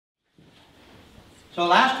So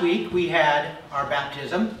last week we had our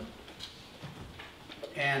baptism,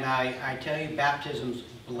 and I tell you, baptisms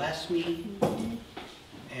bless me,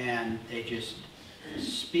 and they just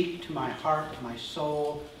speak to my heart, my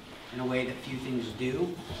soul, in a way that few things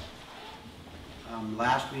do.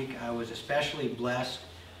 Last week I was especially blessed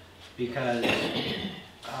because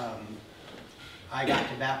I got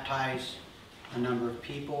to baptize a number of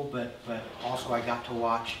people, but also I got to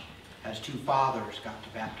watch as two fathers got to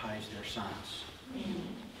baptize their sons.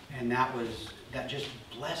 And that just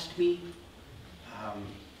blessed me.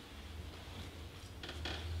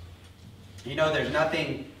 You know, there's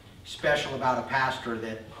nothing special about a pastor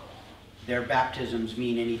that their baptisms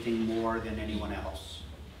mean anything more than anyone else.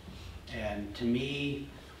 And to me,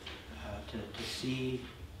 to see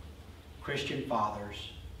Christian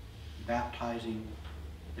fathers baptizing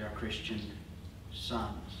their Christian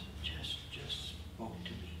sons just spoke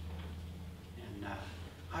to me. And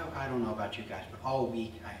I don't know about you guys, but all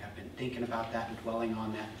week I have been thinking about that and dwelling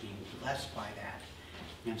on that and being blessed by that.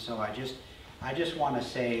 And so I just want to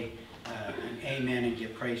say an amen and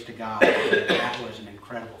give praise to God. That was an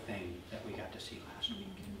incredible thing that we got to see last week.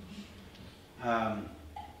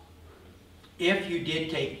 If you did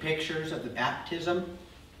take pictures of the baptism,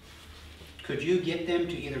 could you get them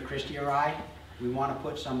to either Christy or I? We want to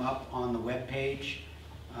put some up on the web page,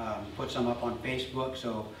 put some up on Facebook,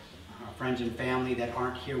 so our friends and family that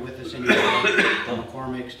aren't here with us anymore, the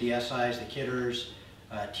McCormicks, the SIs, the Kidders,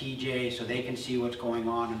 TJ, so they can see what's going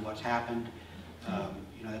on and what's happened.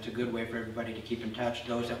 You know, that's a good way for everybody to keep in touch.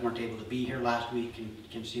 Those that weren't able to be here last week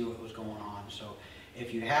can see what was going on. So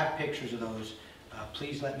if you have pictures of those,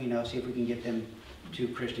 please let me know, see if we can get them to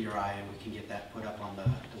Christy or I, and we can get that put up on the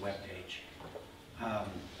web page.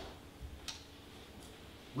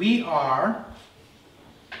 We are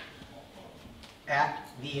at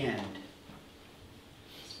the end.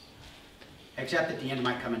 Except that the end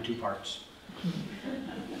might come in two parts.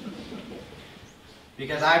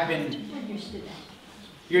 Because I've been... I'm used to that.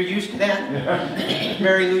 You're used to that?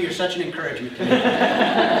 Mary Lou, you're such an encouragement to me.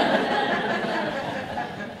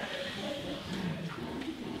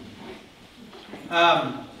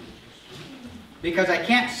 Because I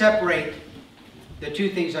can't separate the two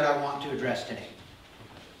things that I want to address today.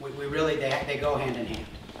 We really, they go hand in hand.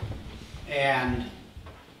 And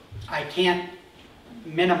I can't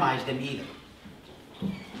minimize them either.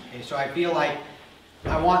 Okay, so I feel like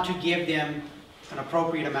I want to give them an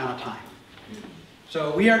appropriate amount of time.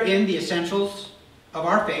 So we are in the essentials of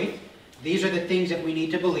our faith. These are the things that we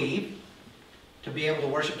need to believe to be able to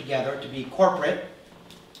worship together, to be corporate.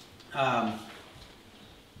 Now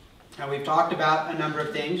we've talked about a number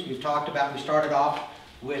of things. We started off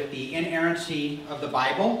with the inerrancy of the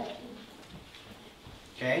Bible.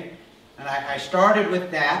 Okay? And I started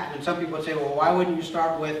with that, and some people would say, well, why wouldn't you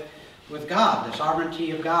start with God, the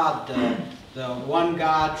sovereignty of God, the one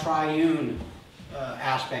God triune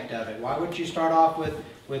aspect of it? Why would you start off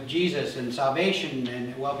with Jesus and salvation?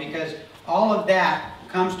 And well, because all of that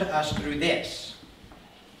comes to us through this.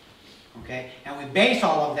 Okay? And we base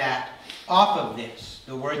all of that off of this,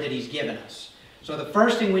 the word that He's given us. So the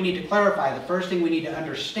first thing we need to clarify, the first thing we need to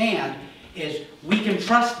understand is we can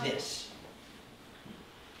trust this.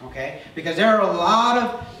 Okay? Because there are a lot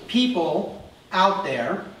of people out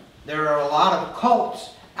there, there are a lot of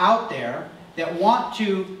cults out there that want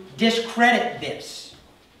to discredit this.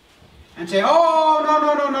 And say, oh,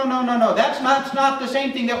 no, that's not the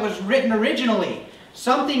same thing that was written originally.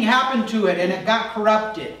 Something happened to it and it got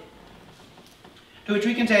corrupted. To which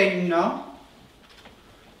we can say, no.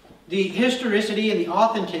 The historicity and the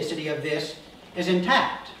authenticity of this is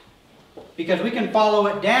intact. Because we can follow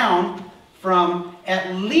it down from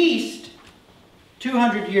at least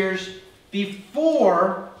 200 years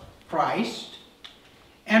before Christ,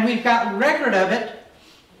 and we've got record of it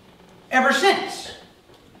ever since.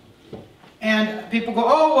 And people go,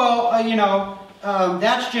 oh, well,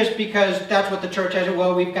 that's just because that's what the church has.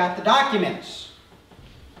 Well, we've got the documents.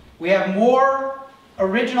 We have more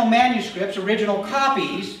original manuscripts, original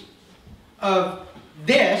copies of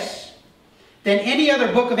this than any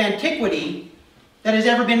other book of antiquity that has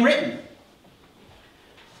ever been written.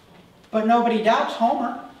 But nobody doubts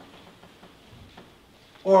Homer,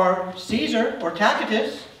 or Caesar, or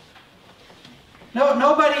Tacitus. No,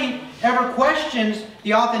 nobody ever questions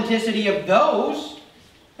the authenticity of those.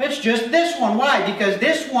 It's just this one. Why? Because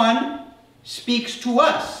this one speaks to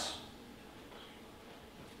us.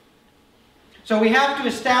 So we have to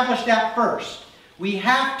establish that first. We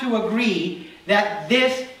have to agree that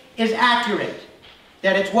this is accurate,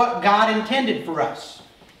 that it's what God intended for us.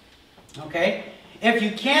 Okay? If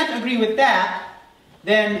you can't agree with that,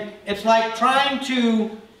 then it's like trying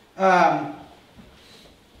to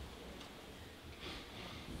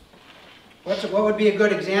What would be a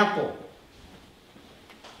good example?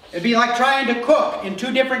 It'd be like trying to cook in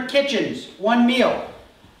 2 different kitchens, one meal.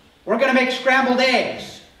 We're going to make scrambled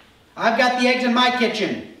eggs. I've got the eggs in my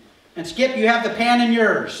kitchen. And Skip, you have the pan in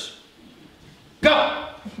yours. Go!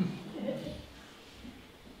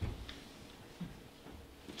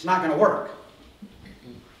 It's not going to work.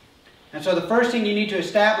 And so the first thing you need to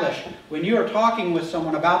establish when you are talking with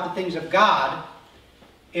someone about the things of God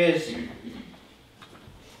is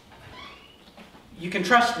you can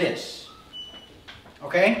trust this.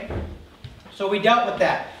 Okay? So we dealt with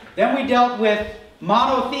that. Then we dealt with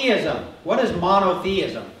monotheism. What is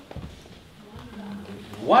monotheism?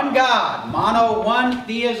 One God. Mono, one,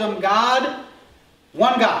 theism, God.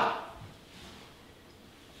 One God.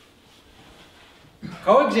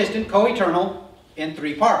 Coexistent, co-eternal in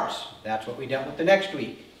 3 parts. That's what we dealt with the next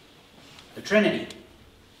week. The Trinity.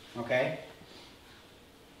 Okay?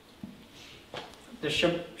 The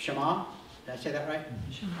Shema. Did I say that right?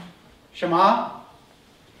 Shema.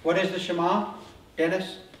 What is the Shema,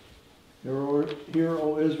 Dennis? Hear,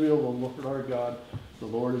 O Israel, the Lord our God, the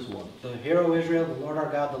Lord is one. Hear, O Israel, the Lord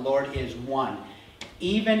our God, the Lord is one.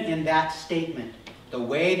 Even in that statement, the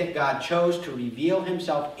way that God chose to reveal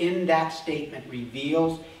himself in that statement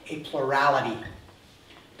reveals a plurality.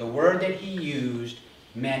 The word that he used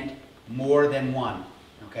meant more than one.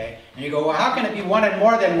 Okay? And you go, well, how can it be one and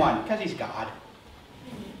more than one? Because he's God.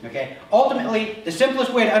 Okay? Ultimately, the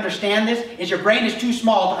simplest way to understand this is your brain is too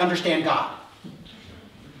small to understand God.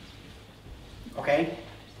 Okay?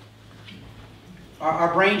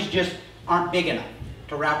 Our brains just aren't big enough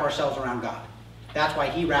to wrap ourselves around God. That's why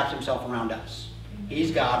he wraps himself around us. He's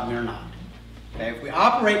God, we're not. Okay? If we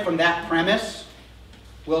operate from that premise,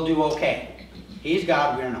 we'll do okay. He's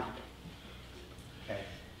God, we're not. Okay?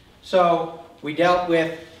 So, we dealt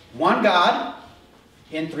with one God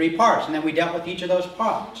in 3 parts. And then we dealt with each of those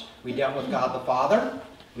parts. We dealt with God the Father.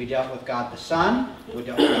 We dealt with God the Son. We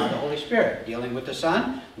dealt with God the Holy Spirit. Dealing with the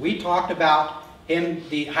Son, we talked about him,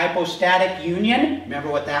 the hypostatic union. Remember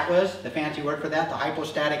what that was? The fancy word for that? The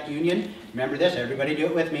hypostatic union. Remember this? Everybody do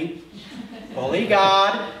it with me. Fully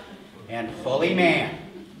God and fully man.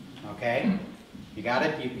 Okay? You got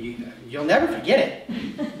it? You'll never forget it.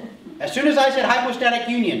 As soon as I said hypostatic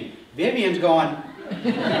union, Vivian's going...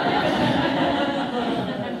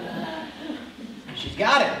 She's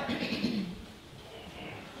got it.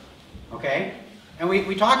 Okay? And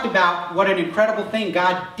we talked about what an incredible thing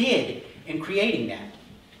God did in creating that.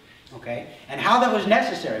 Okay? And how that was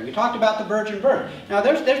necessary. We talked about the virgin birth. Now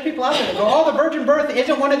there's people out there that go, oh, the virgin birth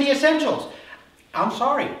isn't one of the essentials. I'm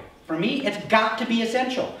sorry. For me, it's got to be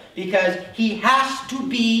essential. Because he has to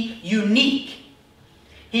be unique.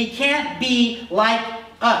 He can't be like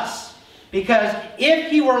us. Because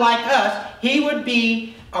if he were like us, he would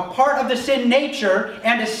be a part of the sin nature,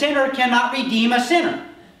 and a sinner cannot redeem a sinner.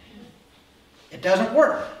 It doesn't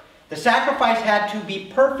work. The sacrifice had to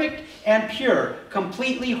be perfect and pure,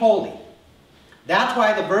 completely holy. That's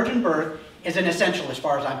why the virgin birth is an essential as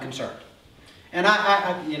far as I'm concerned. And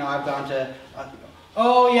I've gone to,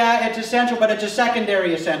 oh yeah, it's essential, but it's a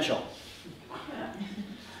secondary essential.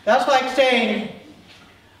 That's like saying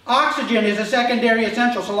oxygen is a secondary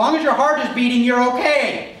essential. So long as your heart is beating, you're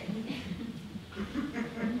okay.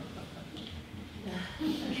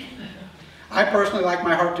 I personally like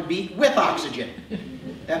my heart to beat with oxygen.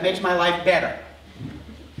 That makes my life better.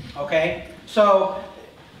 Okay? So,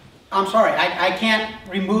 I'm sorry, I can't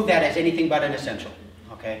remove that as anything but an essential.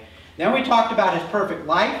 Okay? Then we talked about his perfect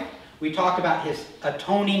life. We talked about his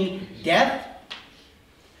atoning death.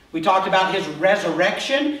 We talked about his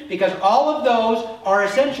resurrection, because all of those are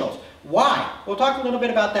essentials. Why? We'll talk a little bit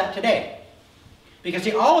about that today. Because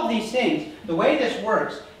see, all of these things, the way this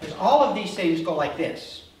works is all of these things go like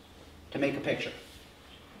this to make a picture.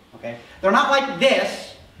 Okay? They're not like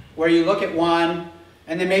this, where you look at one,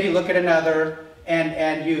 and then maybe look at another,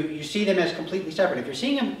 and you see them as completely separate. If you're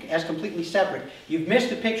seeing them as completely separate, you've missed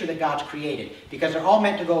the picture that God's created, because they're all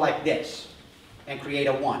meant to go like this and create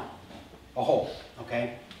a one, a whole.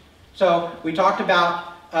 Okay? So we talked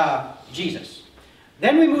about Jesus.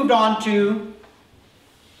 Then we moved on to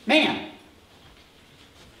man.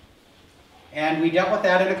 And we dealt with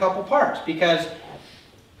that in a couple parts, because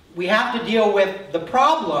we have to deal with the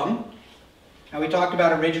problem. And we talked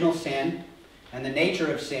about original sin and the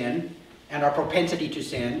nature of sin and our propensity to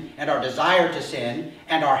sin and our desire to sin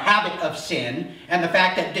and our habit of sin and the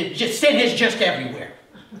fact that sin is just everywhere.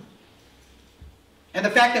 And the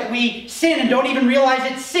fact that we sin and don't even realize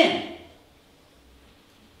it's sin.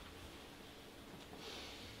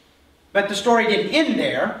 But the story didn't end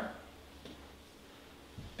there,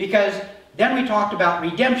 because then we talked about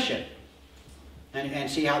redemption. And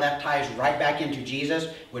see how that ties right back into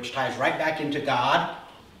Jesus, which ties right back into God,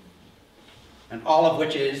 and all of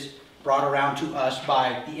which is brought around to us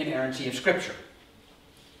by the inerrancy of Scripture.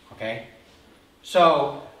 Okay?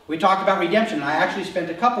 So, we talked about redemption, and I actually spent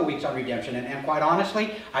a couple weeks on redemption, and quite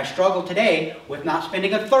honestly, I struggle today with not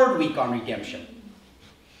spending a third week on redemption.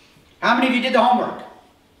 How many of you did the homework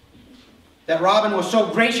that Robin was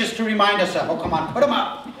so gracious to remind us of? Oh, come on, put them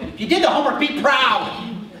up. If you did the homework, be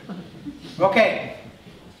proud. Okay.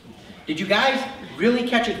 Did you guys really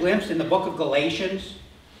catch a glimpse in the book of Galatians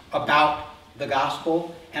about the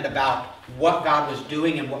gospel and about what God was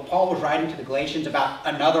doing and what Paul was writing to the Galatians about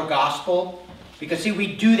another gospel? Because see,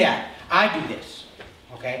 we do that. I do this.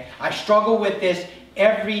 Okay? I struggle with this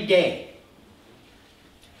every day.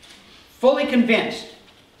 Fully convinced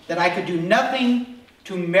that I could do nothing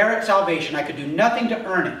to merit salvation. I could do nothing to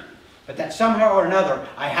earn it. But that somehow or another,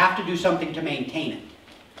 I have to do something to maintain it.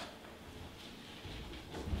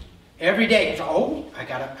 Every day, it's, oh, I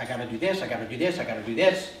gotta do this, I gotta do this, I gotta do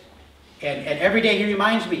this. And every day he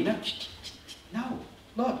reminds me, no,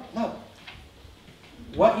 look.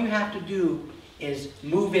 What you have to do is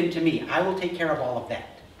move into me. I will take care of all of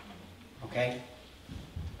that. Okay?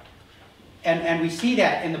 And we see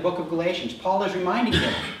that in the book of Galatians. Paul is reminding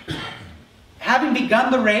them, having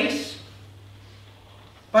begun the race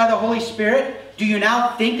by the Holy Spirit, do you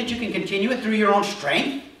now think that you can continue it through your own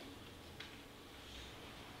strength?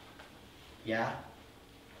 Yeah?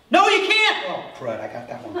 No, you can't! Oh, crud, I got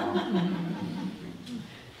that one wrong.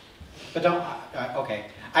 But don't, okay.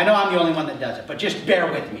 I know I'm the only one that does it, but just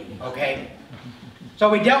bear with me, okay? So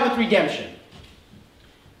we dealt with redemption.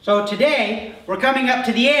 So today, we're coming up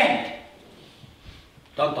to the end.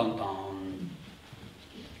 Dun, dun, dun.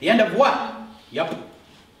 The end of what? Yup.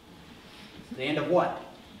 The end of what?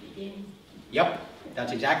 Yup.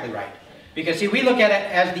 That's exactly right. Because see, we look at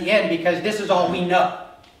it as the end because this is all we know.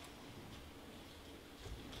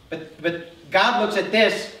 But God looks at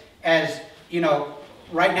this as, you know,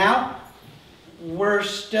 right now, we're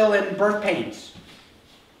still in birth pains.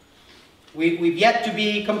 We've yet to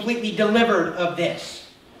be completely delivered of this.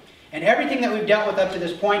 And everything that we've dealt with up to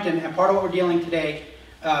this point, and part of what we're dealing today,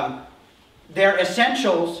 they're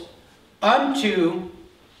essentials unto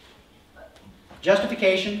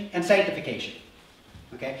justification and sanctification.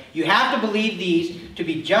 Okay? You have to believe these to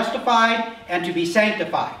be justified and to be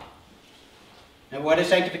sanctified. And what is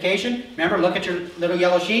sanctification? Remember, look at your little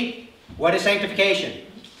yellow sheet. What is sanctification?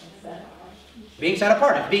 Being set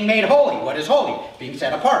apart. It's being made holy. What is holy? Being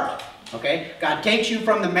set apart. Okay? God takes you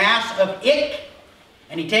from the mass of ick,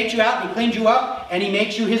 and He takes you out, and He cleans you up, and He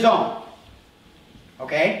makes you His own.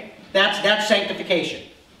 Okay? That's sanctification.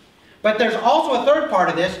 But there's also a third part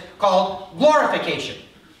of this called glorification.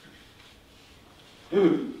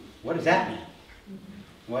 What does that mean?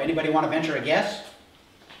 Well, anybody want to venture a guess?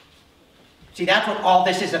 See, that's what all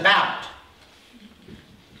this is about.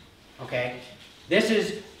 Okay? This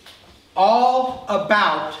is all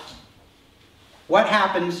about what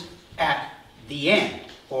happens at the end,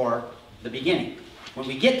 or the beginning. When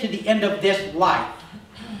we get to the end of this life,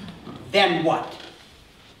 then what?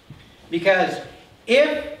 Because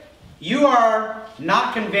if you are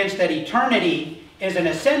not convinced that eternity is an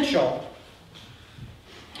essential,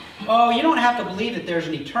 oh, you don't have to believe that there's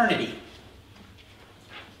an eternity.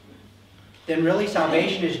 Then really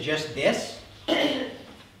salvation is just this?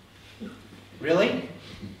 Really?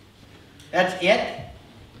 That's it?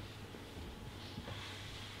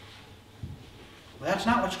 Well, that's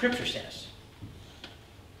not what Scripture says.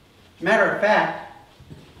 Matter of fact,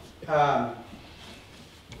 I'm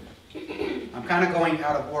kind of going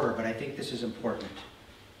out of order, but I think this is important.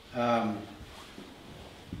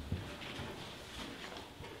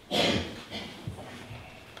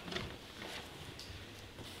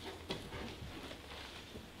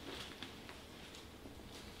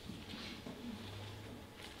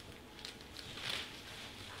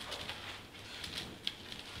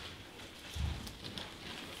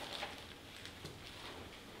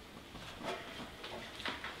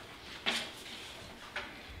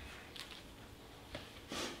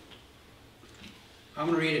 I'm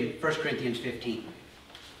going to read in 1 Corinthians 15.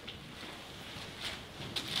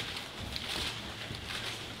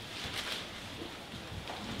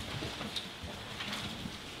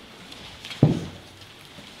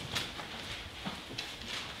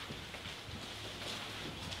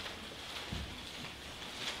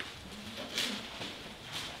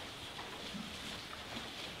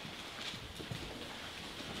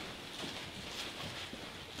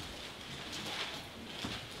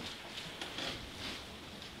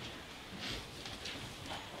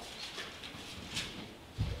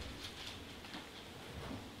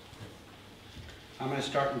 I'm going to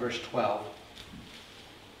start in verse 12.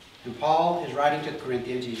 And Paul is writing to the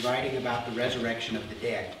Corinthians. He's writing about the resurrection of the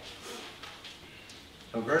dead.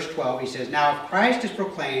 So verse 12, he says, "Now if Christ is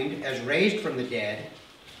proclaimed as raised from the dead,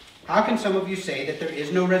 how can some of you say that there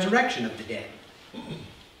is no resurrection of the dead?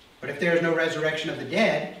 But if there is no resurrection of the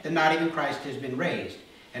dead, then not even Christ has been raised.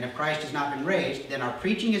 And if Christ has not been raised, then our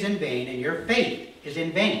preaching is in vain, and your faith is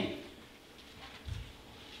in vain.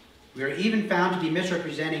 We are even found to be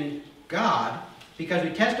misrepresenting God, because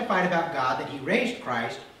we testified about God that he raised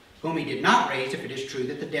Christ, whom he did not raise, if it is true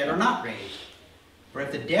that the dead are not raised. For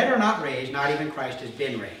if the dead are not raised, not even Christ has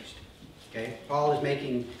been raised." Okay? Paul is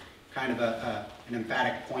making kind of an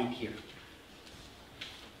emphatic point here.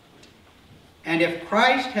 "And if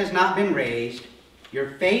Christ has not been raised,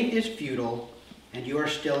 your faith is futile, and you are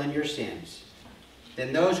still in your sins.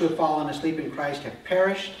 Then those who have fallen asleep in Christ have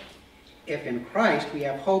perished. If in Christ we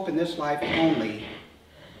have hope in this life only,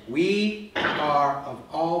 we are of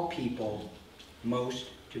all people most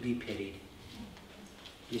to be pitied."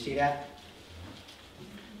 You see that?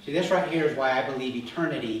 See, this right here is why I believe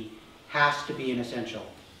eternity has to be an essential.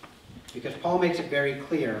 Because Paul makes it very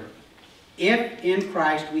clear, if in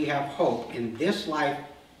Christ we have hope in this life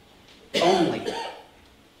only,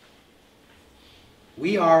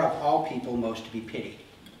 we are of all people most to be pitied.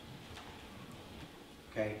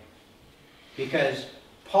 Okay? Because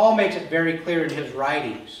Paul makes it very clear in his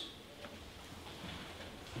writings.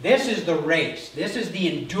 This is the race. This is the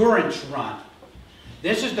endurance run.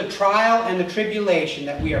 This is the trial and the tribulation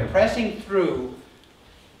that we are pressing through.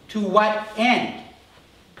 To what end?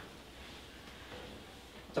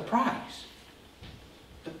 The prize.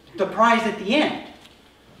 The prize at the end.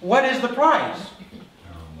 What is the prize?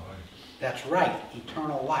 Eternal life. That's right,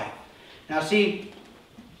 eternal life. Now see,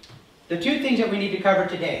 the two things that we need to cover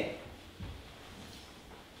today,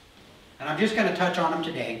 and I'm just going to touch on them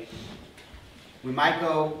today. We might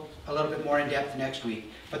go a little bit more in depth next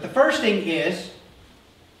week. But the first thing is,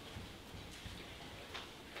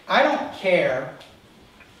 I don't care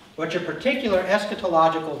what your particular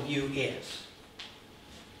eschatological view is.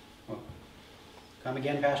 Come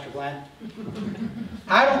again, Pastor Glenn?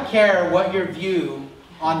 I don't care what your view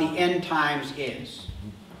on the end times is.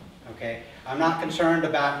 Okay? I'm not concerned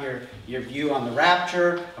about your view on the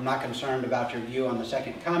rapture. I'm not concerned about your view on the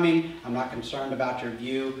second coming. I'm not concerned about your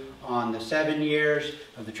view on the 7 years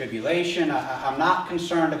of the tribulation. I'm not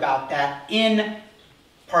concerned about that in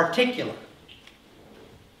particular.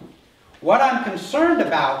 What I'm concerned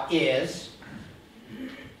about is,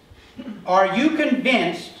 are you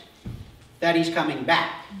convinced that he's coming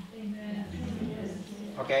back? Amen.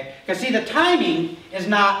 Okay? Because see, the timing is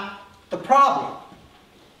not the problem.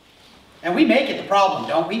 And we make it the problem,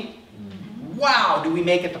 don't we? Wow, do we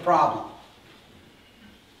make it the problem.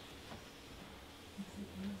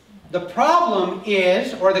 The problem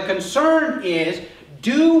is, or the concern is,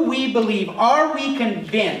 do we believe, are we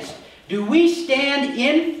convinced, do we stand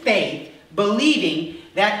in faith believing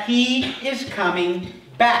that he is coming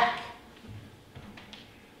back?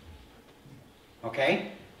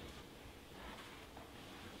 Okay?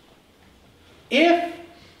 If,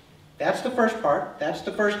 that's the first part, that's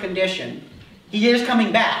the first condition, he is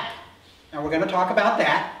coming back. Now we're going to talk about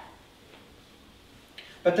that.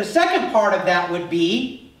 But the second part of that would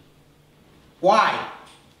be, why?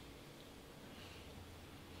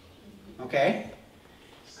 Okay?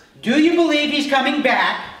 Do you believe he's coming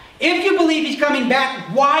back? If you believe he's coming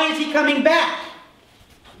back, why is he coming back?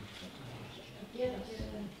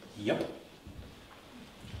 Yep.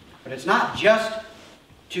 But it's not just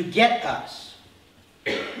to get us.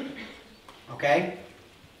 Okay?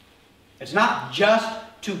 It's not just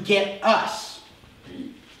to get us.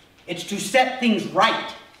 It's to set things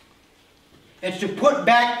right. It's to put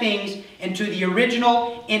back things into the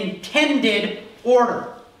original intended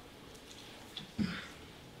order.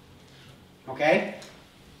 Okay?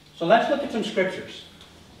 So let's look at some scriptures.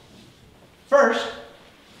 First,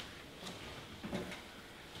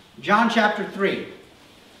 John chapter 3.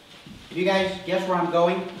 Can you guys guess where I'm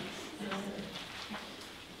going?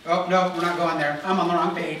 Oh, no, we're not going there. I'm on the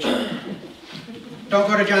wrong page. Don't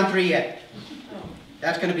go to John 3 yet.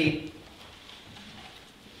 That's going to be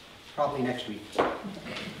probably next week.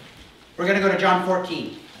 We're going to go to John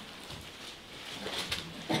 14.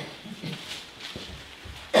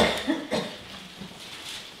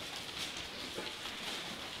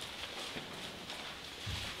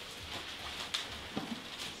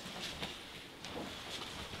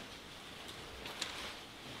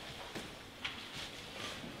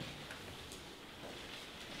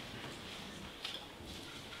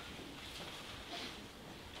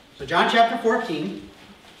 So John chapter 14,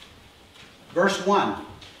 verse 1.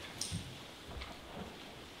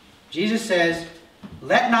 Jesus says,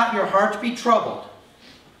 let not your hearts be troubled.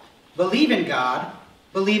 Believe in God,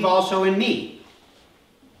 believe also in me.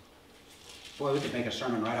 Boy, we could make a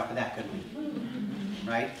sermon right off of that, couldn't we?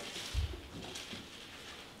 Right?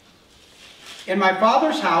 In my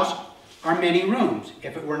Father's house are many rooms.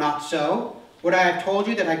 If it were not so, would I have told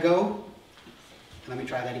you that I go... Let me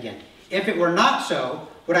try that again. If it were not so,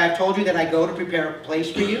 would I have told you that I go to prepare a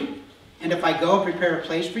place for you? And if I go and prepare a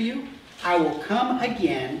place for you, I will come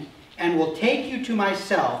again and will take you to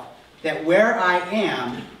myself, that where I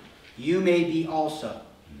am, you may be also.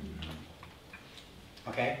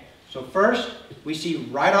 Okay? So first, we see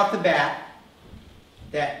right off the bat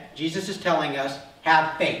that Jesus is telling us,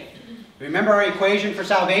 have faith. Remember our equation for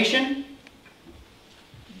salvation?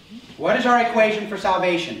 What is our equation for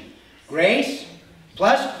salvation? Grace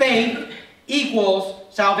plus faith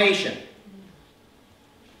equals salvation.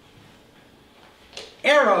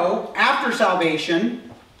 Arrow, after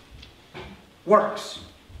salvation, works.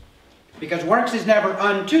 Because works is never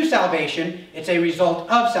unto salvation, it's a result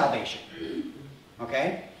of salvation.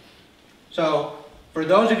 Okay? So, for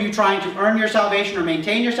those of you trying to earn your salvation or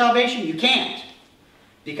maintain your salvation, you can't.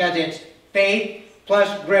 Because it's faith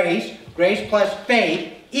plus grace, grace plus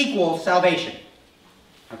faith equals salvation.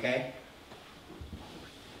 Okay?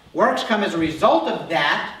 Works come as a result of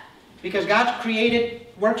that because God's created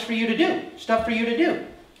works for you to do, stuff for you to do.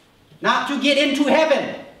 Not to get into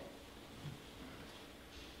heaven.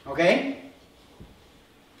 Okay?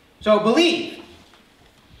 So believe.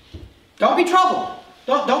 Don't be troubled.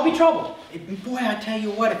 Don't be troubled. Boy, I tell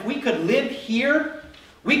you what, if we could live here,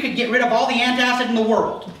 we could get rid of all the antacid in the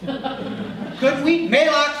world. Couldn't we?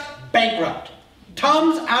 Maalox, bankrupt.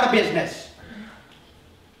 Tums, out of business.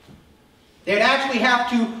 They'd actually have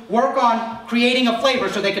to work on creating a flavor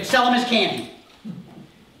so they could sell them as candy.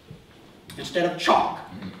 Instead of chalk.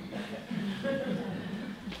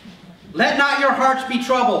 Let not your hearts be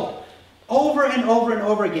troubled. Over and over and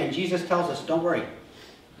over again, Jesus tells us, don't worry.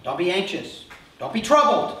 Don't be anxious. Don't be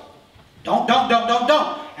troubled. Don't.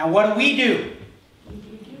 And what do?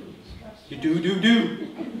 You do.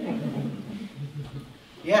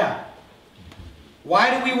 Yeah.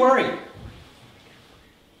 Why do we worry?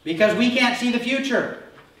 Because we can't see the future.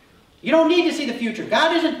 You don't need to see the future.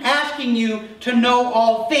 God isn't asking you to know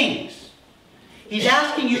all things. He's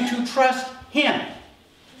asking you to trust Him.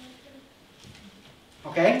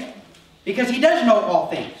 Okay? Because He does know all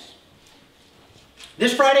things.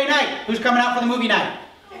 This Friday night, who's coming out for the movie night?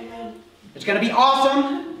 Amen. It's going to be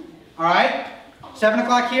awesome. Alright? 7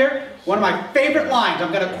 o'clock here. One of my favorite lines.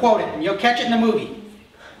 I'm going to quote it, and you'll catch it in the movie.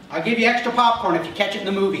 I'll give you extra popcorn if you catch it in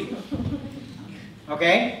the movie.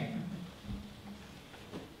 Okay?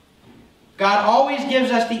 God always gives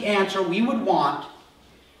us the answer we would want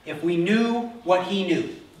if we knew what He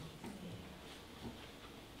knew.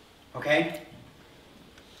 Okay?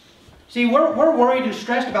 See, we're worried and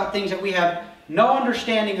stressed about things that we have no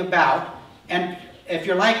understanding about, and if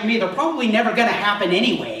you're like me, they're probably never going to happen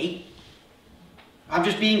anyway. I'm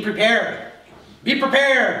just being prepared. Be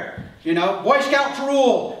prepared. You know, Boy Scouts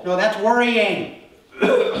rule. No, that's worrying.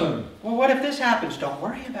 Well, what if this happens? Don't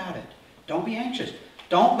worry about it. Don't be anxious.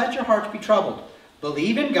 Don't let your hearts be troubled.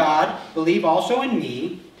 Believe in God. Believe also in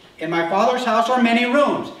me. In my Father's house are many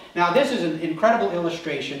rooms. Now, this is an incredible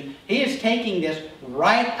illustration. He is taking this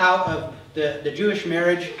right out of the Jewish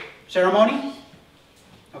marriage ceremony.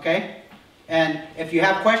 Okay? And if you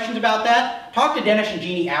have questions about that, talk to Dennis and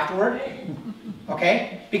Jeannie afterward.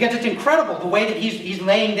 Okay? Because it's incredible the way that he's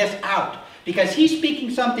laying this out. Because he's speaking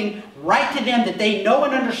something right to them that they know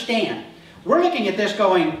and understand. We're looking at this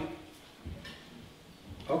going,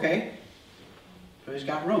 okay, so he's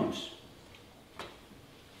got rooms.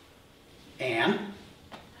 And,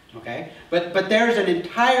 okay, but there's an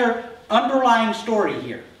entire underlying story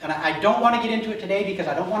here. And I don't want to get into it today because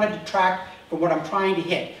I don't want to detract from what I'm trying to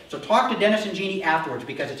hit. So talk to Dennis and Jeannie afterwards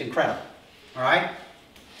because it's incredible. All right?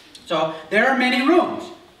 So there are many rooms.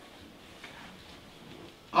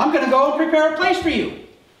 I'm going to go and prepare a place for you.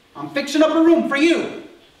 I'm fixing up a room for you.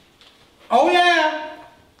 Oh yeah,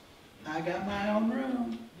 I got my own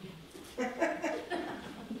room.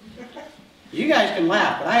 You guys can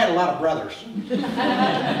laugh, but I had a lot of brothers.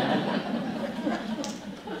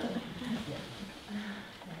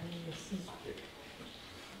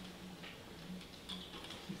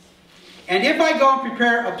 And if I go and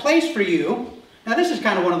prepare a place for you, now this is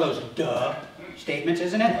kind of one of those duh statements,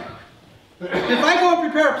 isn't it? If I go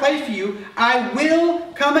and prepare a place for you, I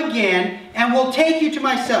will come again and will take you to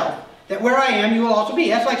myself, that where I am you will also be.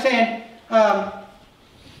 That's like saying, I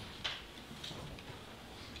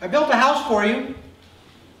built a house for you.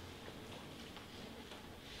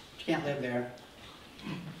 You can't live there.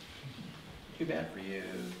 too bad for you.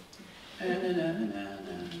 Na, na, na, na,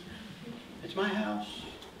 na. It's my house.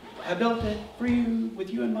 I built it for you,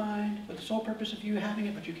 with you in mind, with the sole purpose of you having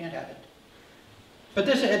it, but you can't have it. But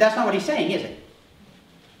that's not what he's saying, is it?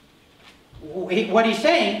 What he's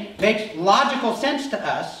saying makes logical sense to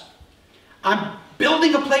us. I'm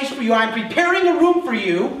building a place for you. I'm preparing a room for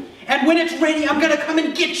you. And when it's ready, I'm going to come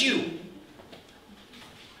and get you.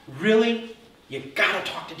 Really? You got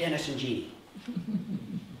to talk to Dennis and Jeannie.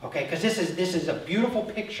 Okay? Because this is a beautiful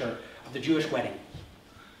picture of the Jewish wedding.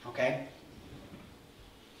 Okay?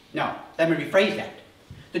 No, let me rephrase that.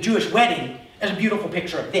 The Jewish wedding is a beautiful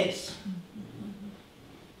picture of this.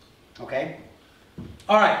 Okay?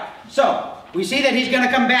 All right. So, we see that he's going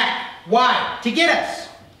to come back. Why? To get us.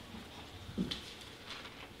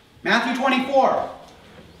 Matthew 24.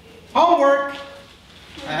 Homework.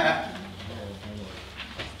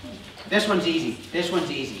 This one's easy. This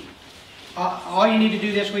one's easy. All you need to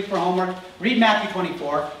do this week for homework, read Matthew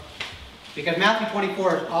 24. Because Matthew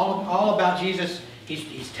 24 is all about Jesus.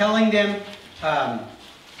 He's telling them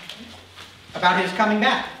about his coming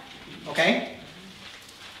back. Okay?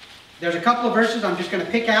 There's a couple of verses I'm just going to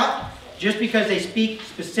pick out just because they speak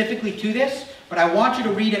specifically to this. But I want you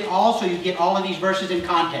to read it all so you get all of these verses in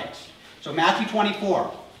context. So Matthew 24.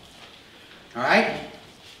 All right?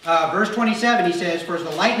 Verse 27, he says, "For as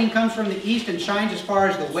the lightning comes from the east and shines as far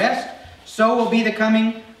as the west, so will be the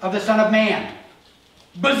coming of the Son of Man."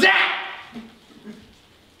 Bazak!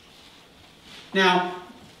 Now,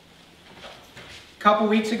 a couple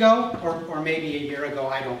weeks ago, or maybe a year ago,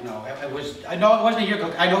 I don't know. I know it wasn't a year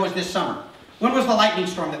ago. I know it was this summer. When was the lightning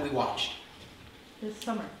storm that we watched? This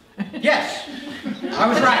summer. Yes, I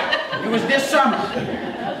was right. It was this summer.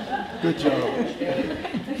 Good job.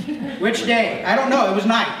 Which day? I don't know. It was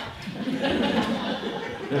night.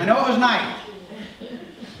 I know it was night.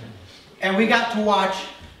 And we got to watch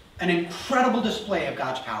an incredible display of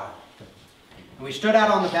God's power. And we stood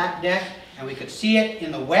out on the back deck, and we could see it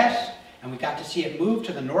in the west, and we got to see it move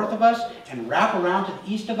to the north of us and wrap around to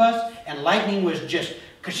the east of us, and lightning was just,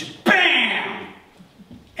 bam!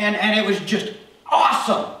 And it was just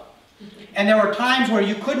awesome. And there were times where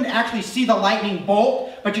you couldn't actually see the lightning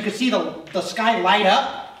bolt, but you could see the sky light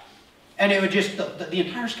up, and it would just, the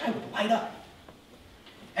entire sky would light up.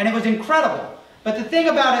 And it was incredible. But the thing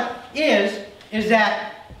about it is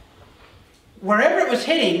that wherever it was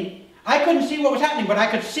hitting, I couldn't see what was happening, but I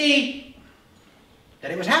could see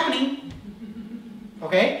that it was happening.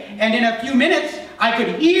 Okay? And in a few minutes, I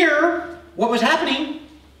could hear what was happening.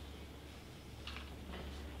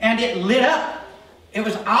 And it lit up. It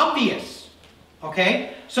was obvious.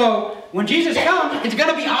 Okay? So, when Jesus comes, it's going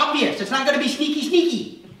to be obvious. It's not going to be sneaky,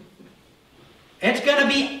 sneaky. It's going to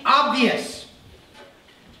be obvious.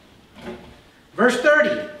 Verse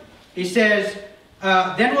 30, he says,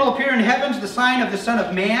 "Then will appear in heavens the sign of the Son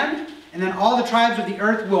of Man, and then all the tribes of the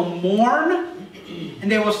earth will mourn, and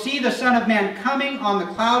they will see the Son of Man coming on the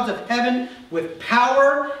clouds of heaven with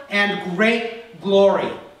power and great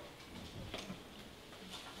glory."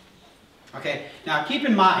 Okay, now keep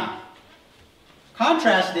in mind,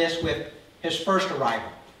 contrast this with his first arrival.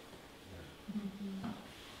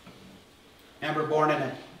 Remember, born in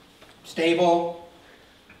a stable,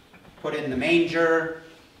 put in the manger,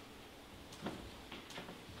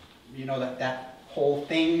 you know, that whole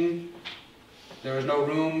thing. There was no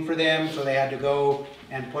room for them, so they had to go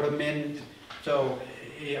and put them in. So,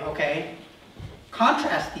 okay.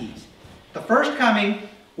 Contrast these. The first coming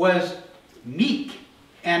was meek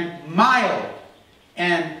and mild,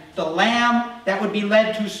 and the lamb that would be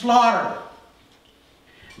led to slaughter.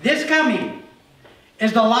 This coming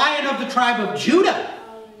is the Lion of the tribe of Judah.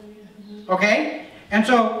 Okay? And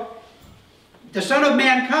so, the Son of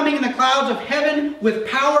Man coming in the clouds of heaven with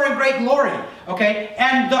power and great glory. Okay?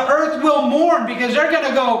 And the earth will mourn because they're going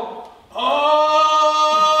to go, "Oh!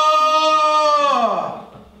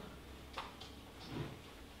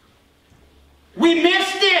 We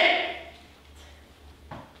missed it!"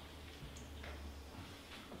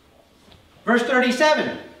 Verse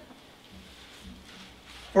 37.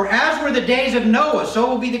 "For as were the days of Noah, so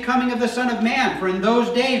will be the coming of the Son of Man. For in those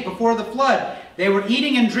days before the flood, they were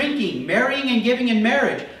eating and drinking, marrying and giving in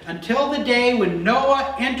marriage, until the day when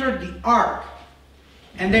Noah entered the ark.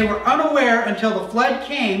 And they were unaware until the flood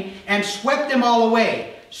came and swept them all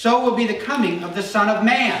away. So will be the coming of the Son of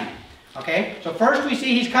Man." Okay, so first we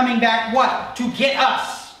see he's coming back what? To get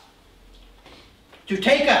us. To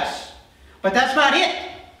take us. But that's not it.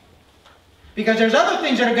 Because there's other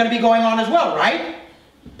things that are going to be going on as well, right?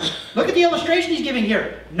 Look at the illustration he's giving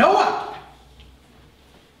here. Noah.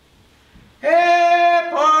 "Hey,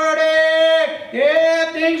 party!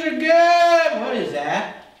 Yeah, things are good." What is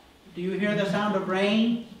that? Do you hear the sound of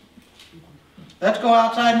rain? Let's go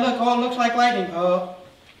outside and look. Oh, it looks like lightning. Oh,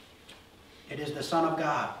 it is the Son of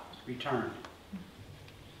God returned.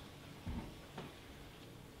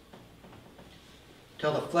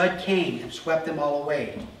 Till the flood came and swept them all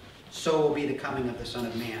away. So will be the coming of the Son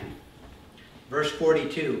of Man. Verse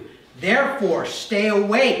 42. Therefore, stay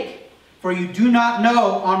awake, for you do not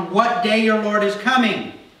know on what day your Lord is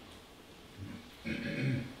coming.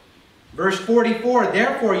 Verse 44.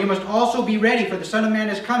 Therefore, you must also be ready, for the Son of Man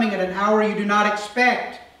is coming at an hour you do not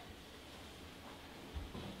expect.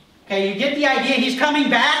 Okay, you get the idea? He's coming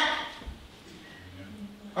back?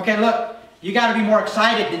 Okay, look, you got to be more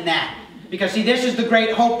excited than that. Because, see, this is the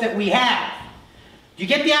great hope that we have. Do you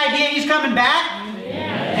get the idea he's coming back?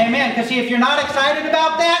 Amen. Amen. Because, see, if you're not excited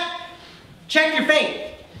about that, check your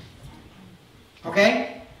faith.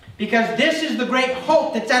 Okay? Because this is the great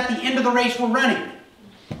hope that's at the end of the race we're running.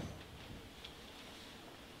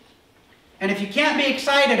 And if you can't be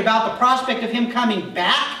excited about the prospect of him coming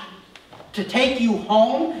back to take you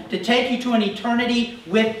home, to take you to an eternity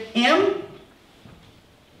with him,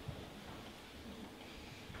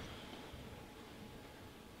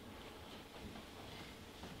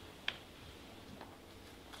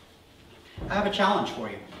 I have a challenge for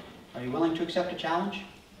you. Are you willing to accept a challenge?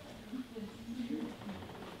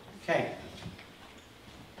 Okay.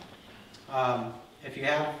 If you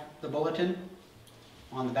have the bulletin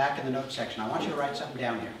on the back of the notes section, I want you to write something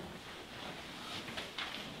down here.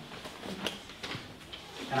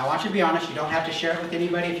 And I want you to be honest. You don't have to share it with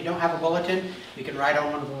anybody. If you don't have a bulletin, you can write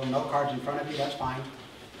on one of the little note cards in front of you. That's fine.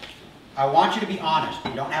 I want you to be honest.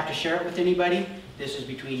 You don't have to share it with anybody. This is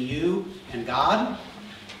between you and God.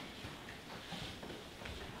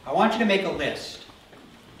 I want you to make a list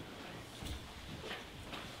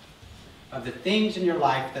of the things in your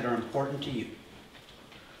life that are important to you.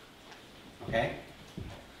 Okay?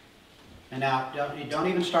 And now, don't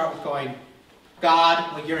even start with going,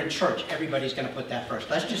 God, well, you're in church. Everybody's going to put that first.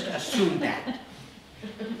 Let's just assume that.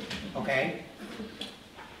 Okay?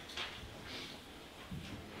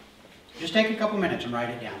 Just take a couple minutes and write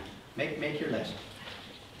it down. Make your list.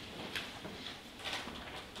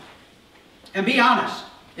 And be honest.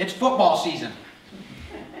 It's football season.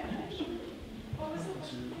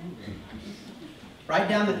 Write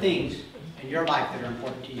down the things in your life that are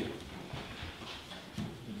important to you.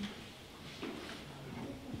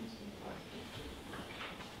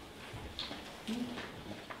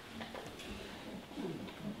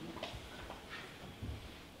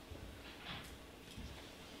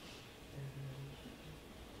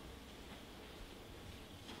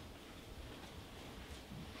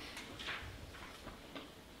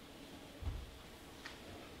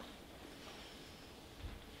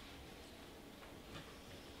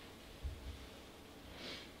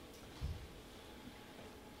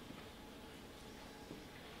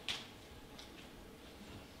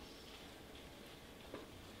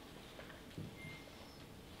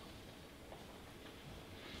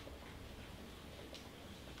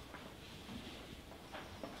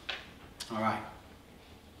 All right.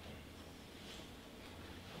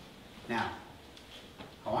 Now,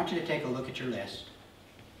 I want you to take a look at your list,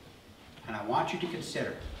 and I want you to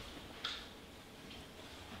consider,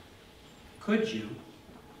 would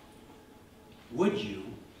you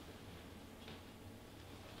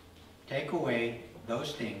take away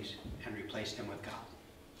those things and replace them with God?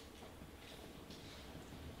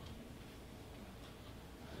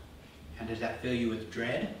 And does that fill you with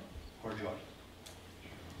dread or joy?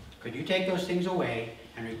 Could you take those things away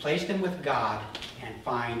and replace them with God and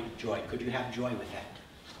find joy? Could you have joy with that?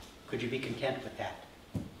 Could you be content with that?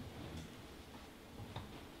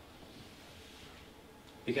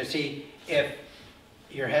 Because see, if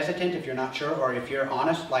you're hesitant, if you're not sure, or if you're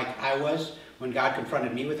honest like I was when God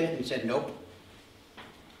confronted me with it and said, nope,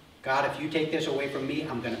 God, if you take this away from me,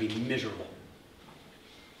 I'm going to be miserable.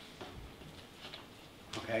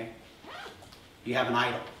 Okay? You have an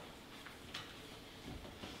idol.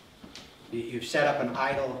 You've set up an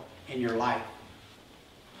idol in your life.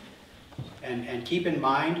 And keep in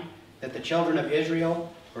mind that the children of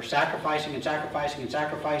Israel were sacrificing and sacrificing and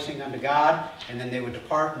sacrificing unto God, and then they would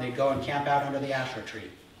depart and they'd go and camp out under the Asherah tree.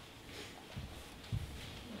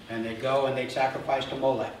 And they'd go and they'd sacrifice to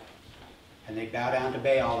Molech. And they'd bow down to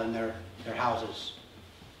Baal in their houses.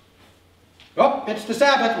 Oh, it's the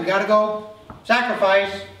Sabbath, we got to go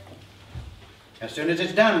sacrifice. As soon as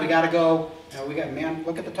it's done, we got to go. Man,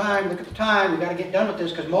 look at the time, we got to get done with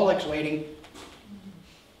this because Molech's waiting.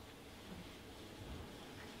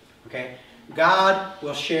 Okay? God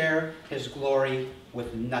will share his glory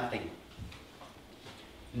with nothing.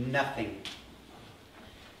 Nothing.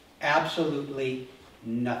 Absolutely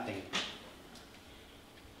nothing.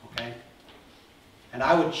 Okay? And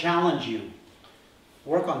I would challenge you,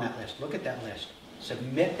 work on that list. Look at that list.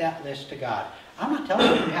 Submit that list to God. I'm not telling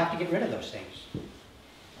you have to get rid of those things.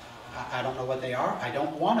 I don't know what they are. I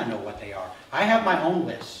don't want to know what they are. I have my own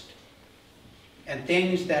list. And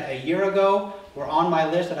things that a year ago were on my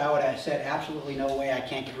list that I would have said, absolutely no way, I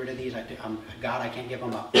can't get rid of these. God, I can't give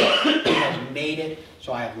them up. He has made it,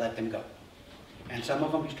 so I have let them go. And some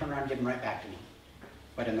of them He's turned around and given right back to me.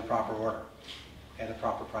 But in the proper order. Okay, the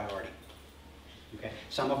proper priority. Okay?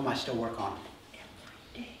 Some of them I still work on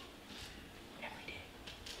every day. Every day.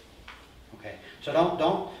 Okay? So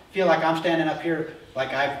don't feel like I'm standing up here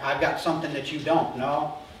like I've got something that you don't.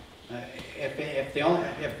 No.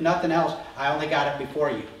 If nothing else, I only got it before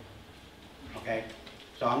you. Okay?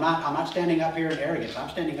 So I'm not standing up here in arrogance. I'm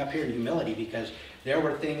standing up here in humility because there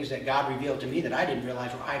were things that God revealed to me that I didn't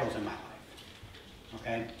realize were idols in my life.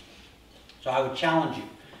 Okay? So I would challenge you.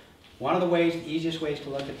 One of the ways, the easiest ways to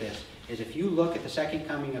look at this is if you look at the second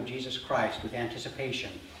coming of Jesus Christ with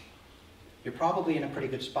anticipation, you're probably in a pretty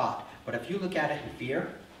good spot. But if you look at it in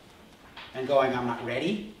fear and going, I'm not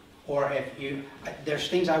ready, or if there's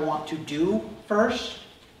things I want to do first,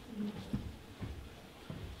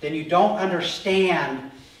 then you don't understand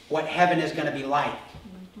what heaven is going to be like.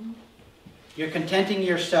 You're contenting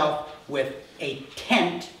yourself with a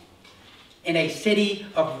tent in a city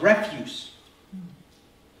of refuse,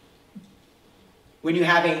 when you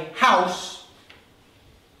have a house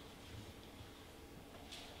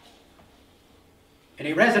and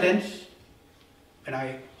a residence and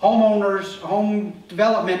a homeowner's home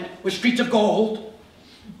development with streets of gold.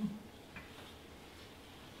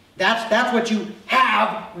 That's what you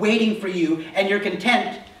have waiting for you, and you're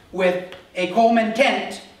content with a Coleman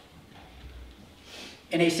tent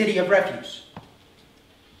in a city of refuse.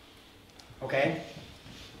 Okay?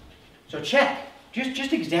 So check.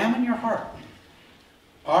 Just examine your heart.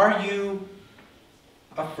 Are you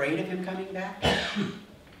afraid of Him coming back?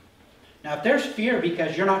 Now, if there's fear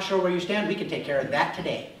because you're not sure where you stand, we can take care of that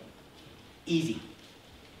today. Easy.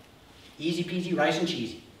 Easy peasy, rice and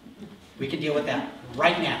cheesy. We can deal with that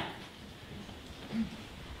right now.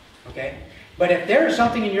 Okay? But if there is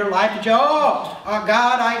something in your life that you,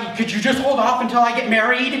 God, could you just hold off until I get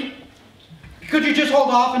married? Could you just hold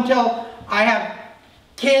off until I have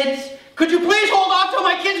kids? Could you please hold off till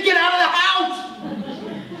my kids get out of the house?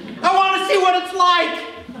 I want to see what it's like.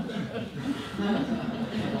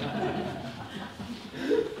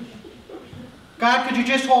 God, could you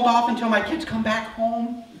just hold off until my kids come back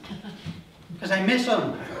home? Because I miss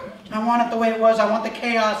them. I want it the way it was. I want the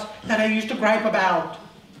chaos that I used to gripe about.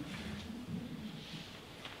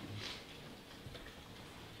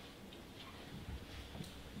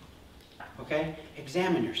 Okay?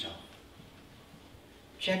 Examine yourself.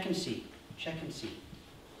 Check and see. Check and see.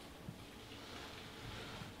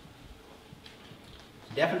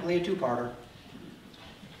 Definitely a two-parter.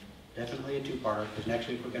 Definitely a two-parter, because next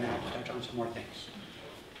week we're going to have to touch on some more things.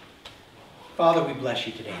 Father, we bless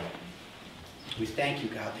you today. We thank you,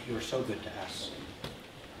 God, that you are so good to us.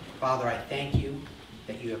 Father, I thank you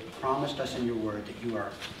that you have promised us in your word that you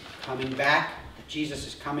are coming back, that Jesus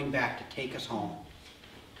is coming back to take us home.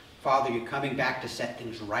 Father, you're coming back to set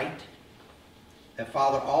things right. That,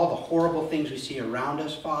 Father, all the horrible things we see around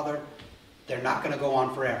us, Father, they're not going to go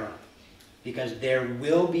on forever. Because there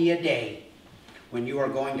will be a day when you are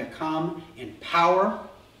going to come in power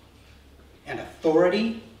and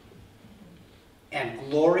authority and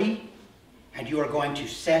glory, and you are going to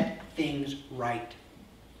set things right.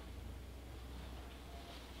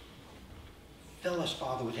 Fill us,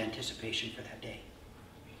 Father, with anticipation for that day.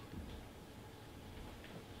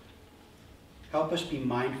 Help us be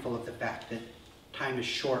mindful of the fact that time is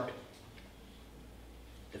short.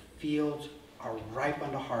 The fields are ripe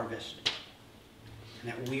unto harvest. And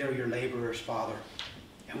that we are your laborers, Father.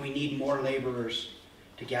 And we need more laborers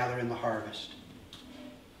to gather in the harvest.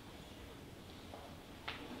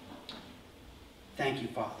 Thank you,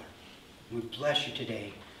 Father. We bless you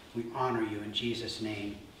today. We honor you in Jesus'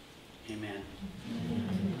 name. Amen.